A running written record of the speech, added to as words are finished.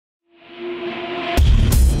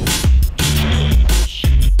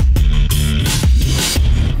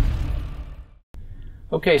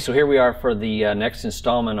Okay, so here we are for the next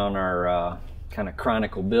installment on our kind of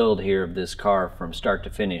chronicle build here of this car from start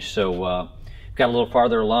to finish. So got a little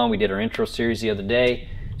farther along. We did our intro series the other day.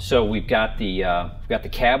 So we've got the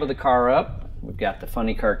cab of the car up. We've got the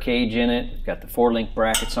funny car cage in it. We've got the 4-link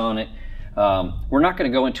brackets on it. We're not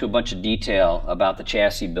going to go into a bunch of detail about the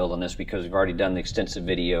chassis build on this because we've already done the extensive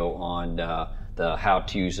video on the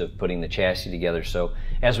how-tos of putting the chassis together. So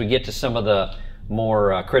as we get to some of the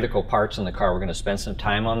more critical parts in the car, we're going to spend some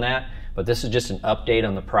time on that. But this is just an update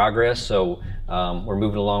on the progress. So we're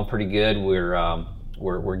moving along pretty good.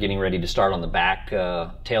 We're getting ready to start on the back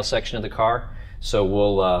tail section of the car. So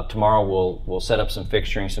we'll tomorrow we'll set up some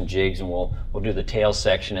fixturing, some jigs, and we'll do the tail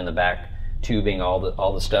section in the back, tubing, all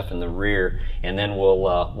the stuff in the rear, and then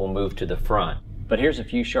we'll move to the front. But here's a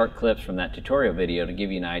few short clips from that tutorial video to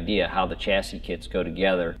give you an idea how the chassis kits go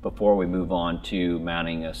together before we move on to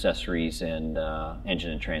mounting accessories and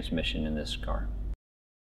engine and transmission in this car.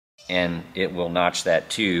 And it will notch that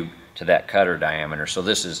tube to that cutter diameter. So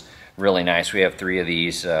this is really nice. We have 3 of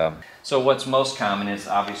these. So what's most common is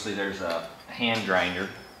obviously there's a hand grinder,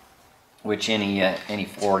 which any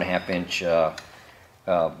 4.5 inch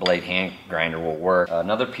blade hand grinder will work.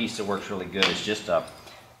 Another piece that works really good is just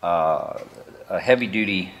a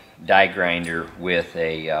heavy-duty die grinder with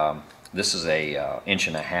a this is a 1.5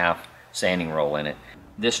 inch sanding roll in it.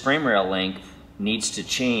 This frame rail length needs to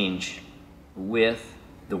change with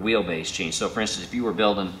the wheelbase change. So for instance, if you were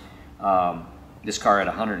building this car at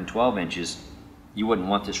 112 inches, you wouldn't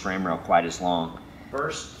want this frame rail quite as long.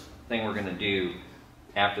 First thing we're going to do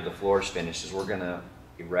after the floor is finished is we're going to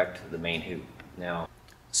erect the main hoop. Now,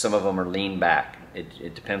 some of them are lean back.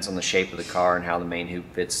 It depends on the shape of the car and how the main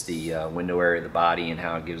hoop fits the window area of the body and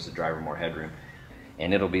how it gives the driver more headroom.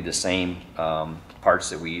 And it'll be the same parts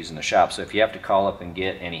that we use in the shop. So if you have to call up and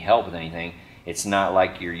get any help with anything, it's not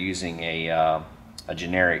like you're using a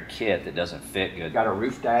generic kit that doesn't fit good. We've got our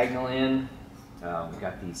roof diagonal in. We've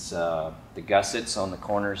got these the gussets on the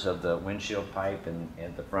corners of the windshield pipe and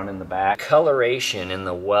at the front and the back. Coloration in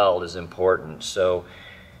the weld is important. So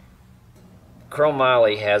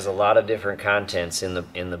chromoly has a lot of different contents in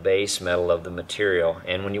the base metal of the material,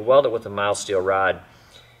 and when you weld it with a mild steel rod,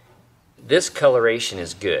 this coloration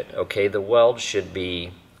is good. Okay, the weld should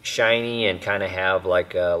be shiny and kind of have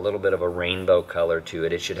like a little bit of a rainbow color to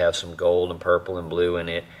it. It should have some gold and purple and blue in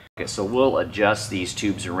it. Okay, so we'll adjust these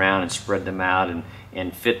tubes around and spread them out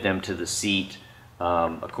and fit them to the seat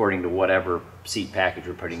according to whatever seat package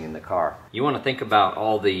we're putting in the car. You want to think about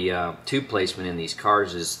all the tube placement in these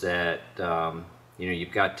cars is that you know,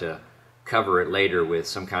 you've got to cover it later with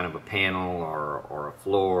some kind of a panel or a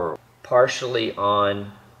floor. Partially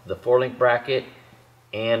on the 4-link bracket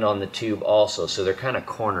and on the tube also, so they're kind of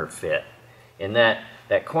corner fit. And that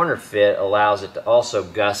corner fit allows it to also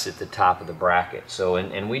gusset the top of the bracket. So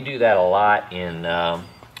and we do that a lot in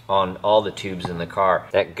on all the tubes in the car.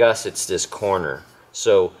 That gussets this corner.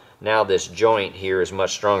 So now this joint here is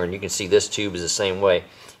much stronger, and you can see this tube is the same way.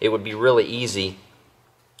 It would be really easy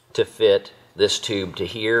to fit this tube to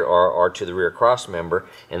here or to the rear cross member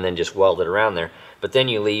and then just weld it around there. But then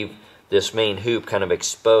you leave this main hoop kind of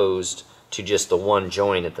exposed to just the one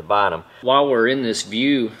joint at the bottom. While we're in this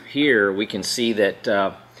view here, we can see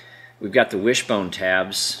that we've got the wishbone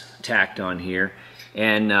tabs tacked on here,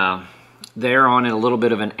 and they're on a little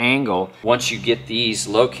bit of an angle. Once you get these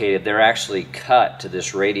located, they're actually cut to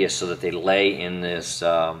this radius so that they lay in this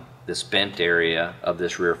this bent area of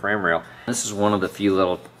this rear frame rail. This is one of the few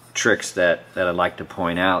little tricks that I'd like to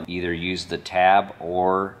point out. Either use the tab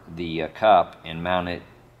or the cup and mount it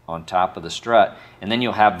on top of the strut, and then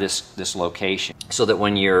you'll have this location so that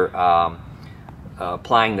when you're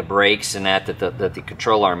applying the brakes and that the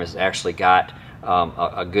control arm has actually got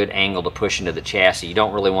a good angle to push into the chassis. You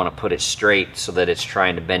don't really want to put it straight so that it's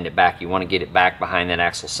trying to bend it back. You want to get it back behind that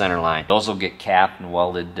axle center line. Those will get capped and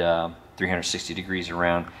welded 360 degrees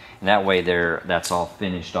around, and that way that's all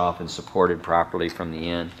finished off and supported properly from the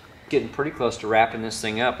end. Getting pretty close to wrapping this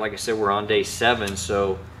thing up. Like I said, we're on day 7,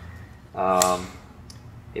 so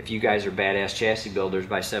if you guys are badass chassis builders,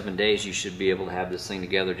 by 7 days you should be able to have this thing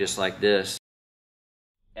together just like this.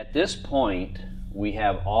 At this point, we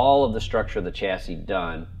have all of the structure of the chassis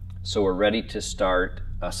done, so we're ready to start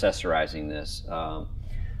accessorizing this.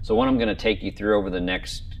 So what I'm going to take you through over the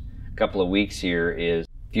next couple of weeks here is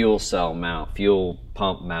fuel cell mount, fuel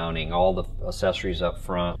pump mounting, all the accessories up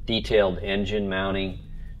front, detailed engine mounting,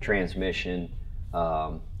 transmission,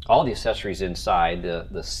 all the accessories inside,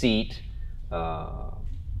 the seat,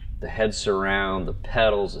 the head surround, the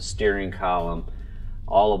pedals, the steering column,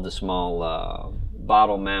 all of the small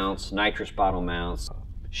bottle mounts, nitrous bottle mounts,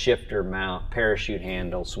 shifter mount, parachute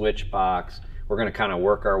handle, switch box. we're going to kind of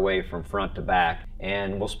work our way from front to back,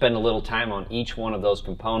 and we'll spend a little time on each one of those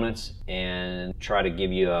components and try to give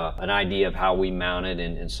you an idea of how we mount it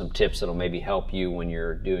and some tips that'll maybe help you when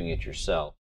you're doing it yourself.